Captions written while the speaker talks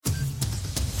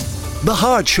The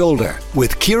Hard Shoulder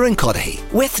with Kieran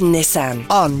with Nissan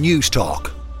on News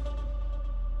Talk.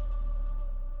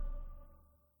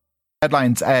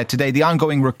 Headlines today: the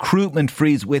ongoing recruitment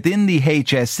freeze within the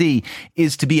HSE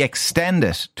is to be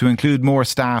extended to include more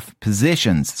staff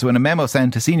positions. So in a memo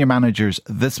sent to senior managers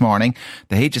this morning,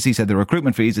 the HSE said the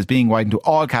recruitment freeze is being widened to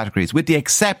all categories, with the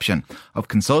exception of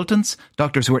consultants,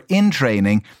 doctors who are in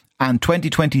training, and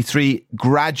 2023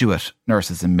 graduate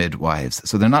nurses and midwives.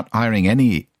 So they're not hiring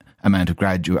any amount of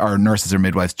graduate or nurses or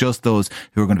midwives, just those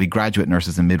who are going to be graduate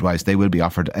nurses and midwives. They will be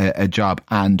offered a job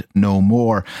and no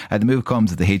more. The move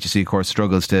comes as the HSE, of course,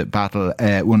 struggles to battle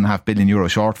 €1.5 billion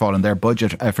shortfall in their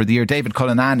budget for the year. David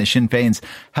Cullinane is Sinn Féin's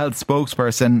health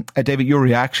spokesperson. David, your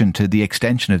reaction to the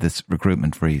extension of this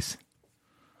recruitment freeze?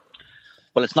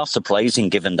 Well, it's not surprising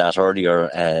given that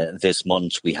earlier this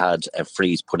month we had a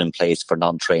freeze put in place for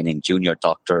non-training junior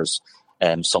doctors,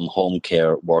 some home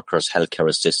care workers, healthcare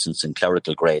assistants and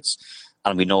clerical grades.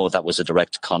 And we know that was a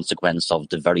direct consequence of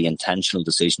the very intentional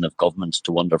decision of government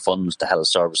to underfund the health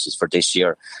services for this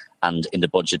year and in the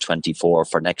budget 24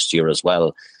 for next year as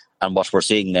well. And what we're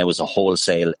seeing now is a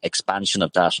wholesale expansion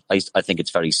of that. I think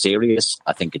it's very serious.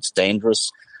 I think it's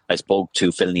dangerous. I spoke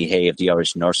to Philny Hay of the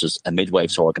Irish Nurses and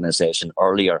Midwives Organisation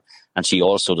earlier, and she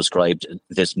also described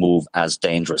this move as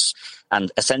dangerous.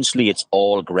 And essentially, it's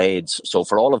all grades. So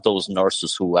for all of those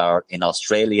nurses who are in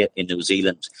Australia, in New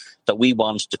Zealand, that we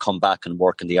want to come back and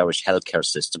work in the Irish healthcare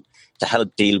system to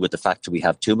help deal with the fact that we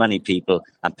have too many people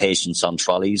and patients on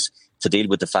trolleys, to deal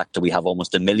with the fact that we have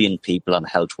almost 1 million people on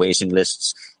health waiting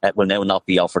lists, will now not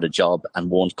be offered a job and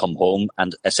won't come home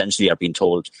and essentially are being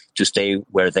told to stay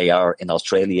where they are in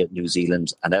Australia, New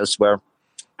Zealand and elsewhere.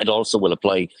 It also will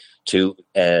apply to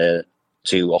a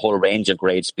whole range of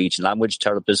grade speech and language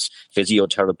therapists,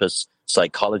 physiotherapists,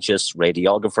 psychologists,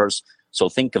 radiographers. So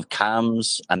think of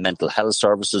CAMS and mental health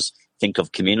services, think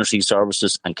of community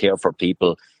services and care for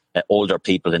people, older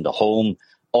people in the home.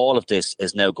 All of this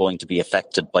is now going to be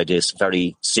affected by this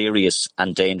very serious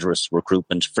and dangerous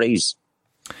recruitment freeze.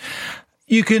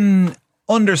 You can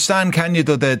understand, can you,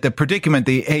 though, the predicament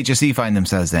the HSE find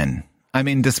themselves in? I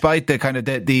mean, despite the kind of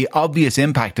the obvious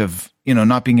impact of,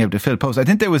 not being able to fill posts. I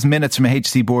think there was minutes from a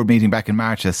HSE board meeting back in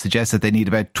March that suggests that they need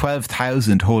about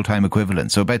 12,000 whole-time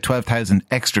equivalents. So about 12,000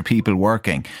 extra people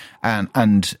working. And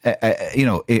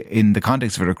in the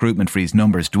context of a recruitment freeze,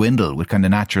 numbers dwindle with kind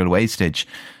of natural wastage.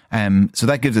 So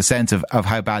that gives a sense of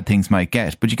how bad things might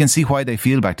get. But you can see why they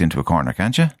feel backed into a corner,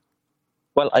 can't you?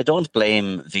 Well, I don't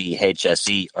blame the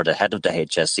HSE or the head of the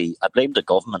HSE. I blame the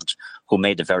government who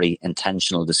made a very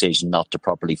intentional decision not to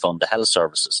properly fund the health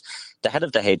services. The head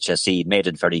of the HSE made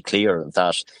it very clear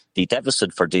that the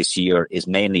deficit for this year is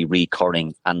mainly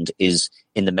recurring and is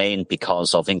in the main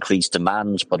because of increased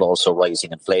demand, but also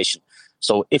rising inflation.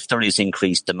 So if there is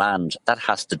increased demand, that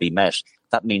has to be met.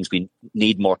 That means we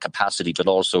need more capacity, but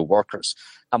also workers.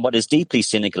 And what is deeply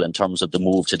cynical in terms of the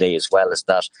move today as well is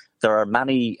that there are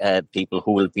many people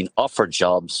who have been offered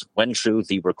jobs, went through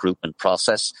the recruitment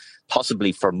process,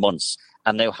 possibly for months,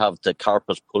 and now have the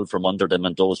carpet pulled from under them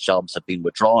and those jobs have been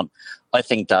withdrawn. I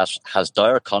think that has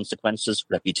dire consequences,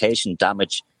 reputation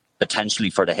damage, potentially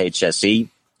for the HSE.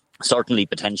 Certainly,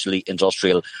 potentially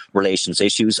industrial relations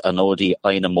issues. I know the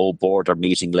INMO board are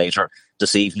meeting later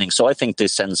this evening. So I think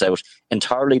this sends out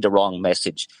entirely the wrong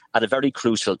message at a very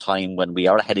crucial time when we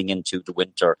are heading into the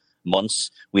winter months.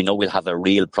 We know we'll have a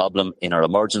real problem in our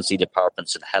emergency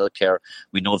departments and healthcare.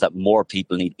 We know that more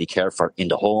people need to be cared for in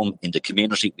the home, in the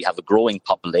community. We have a growing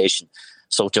population.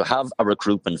 So to have a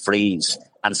recruitment freeze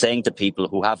and saying to people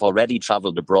who have already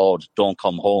travelled abroad, don't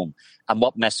come home. And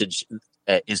what message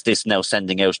is this now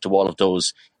sending out to all of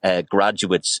those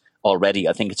graduates already?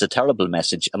 I think it's a terrible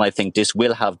message, and I think this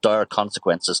will have dire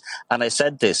consequences. And I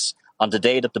said this on the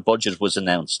day that the budget was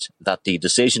announced, that the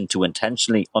decision to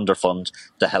intentionally underfund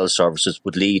the health services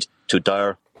would lead to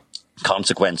dire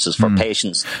consequences for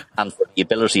patients and for the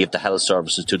ability of the health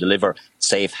services to deliver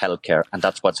safe healthcare, and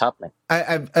that's what's happening.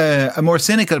 A more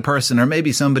cynical person, or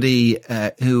maybe somebody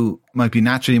who might be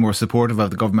naturally more supportive of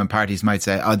the government parties, might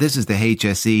say, this is the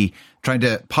HSE trying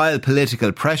to pile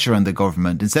political pressure on the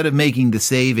government instead of making the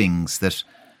savings that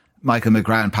Michael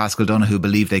McGrath and Pascal Donoghue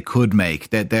believe they could make.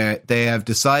 That they have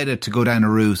decided to go down a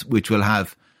route which will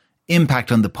have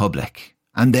impact on the public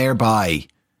and thereby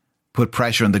put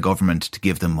pressure on the government to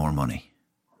give them more money.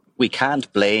 We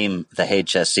can't blame the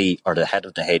HSE or the head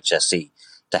of the HSE.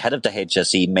 The head of the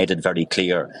HSE made it very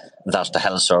clear that the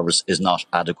health service is not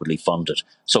adequately funded.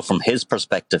 So from his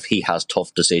perspective, he has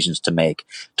tough decisions to make.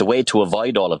 The way to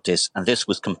avoid all of this, and this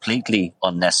was completely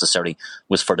unnecessary,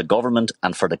 was for the government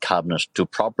and for the cabinet to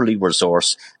properly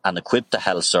resource and equip the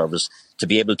health service to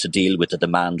be able to deal with the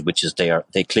demand which is there.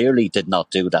 They clearly did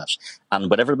not do that. And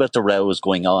whatever about the rows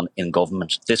going on in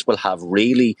government, this will have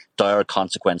really dire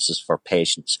consequences for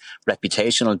patients,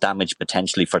 reputational damage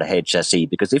potentially for the HSE,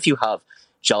 because if you have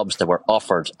jobs that were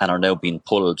offered and are now being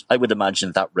pulled, I would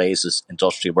imagine that raises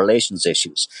industrial relations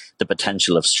issues, the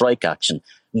potential of strike action.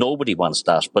 Nobody wants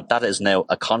that, but that is now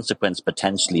a consequence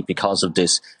potentially because of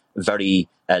this very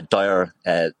dire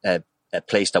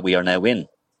place that we are now in.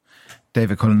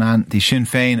 David Cullinane, the Sinn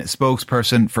Fein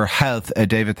spokesperson for health.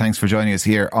 David, thanks for joining us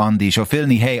here on the show. Phil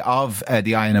Hay of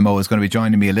the INMO is going to be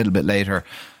joining me a little bit later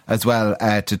as well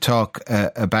to talk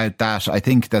about that. I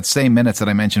think that same minutes that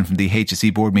I mentioned from the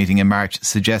HSE board meeting in March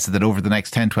suggested that over the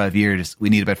next 10-12 years we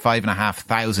need about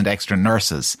 5,500 extra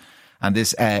nurses. And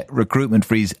this recruitment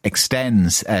freeze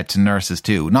extends to nurses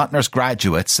too. Not nurse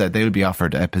graduates, they'll be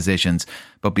offered positions,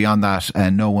 but beyond that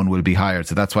no one will be hired.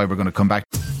 So that's why we're going to come back.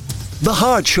 The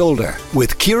Hard Shoulder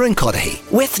with Kieran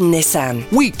with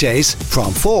Nissan. Weekdays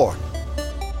from 4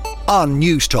 on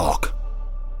News Talk.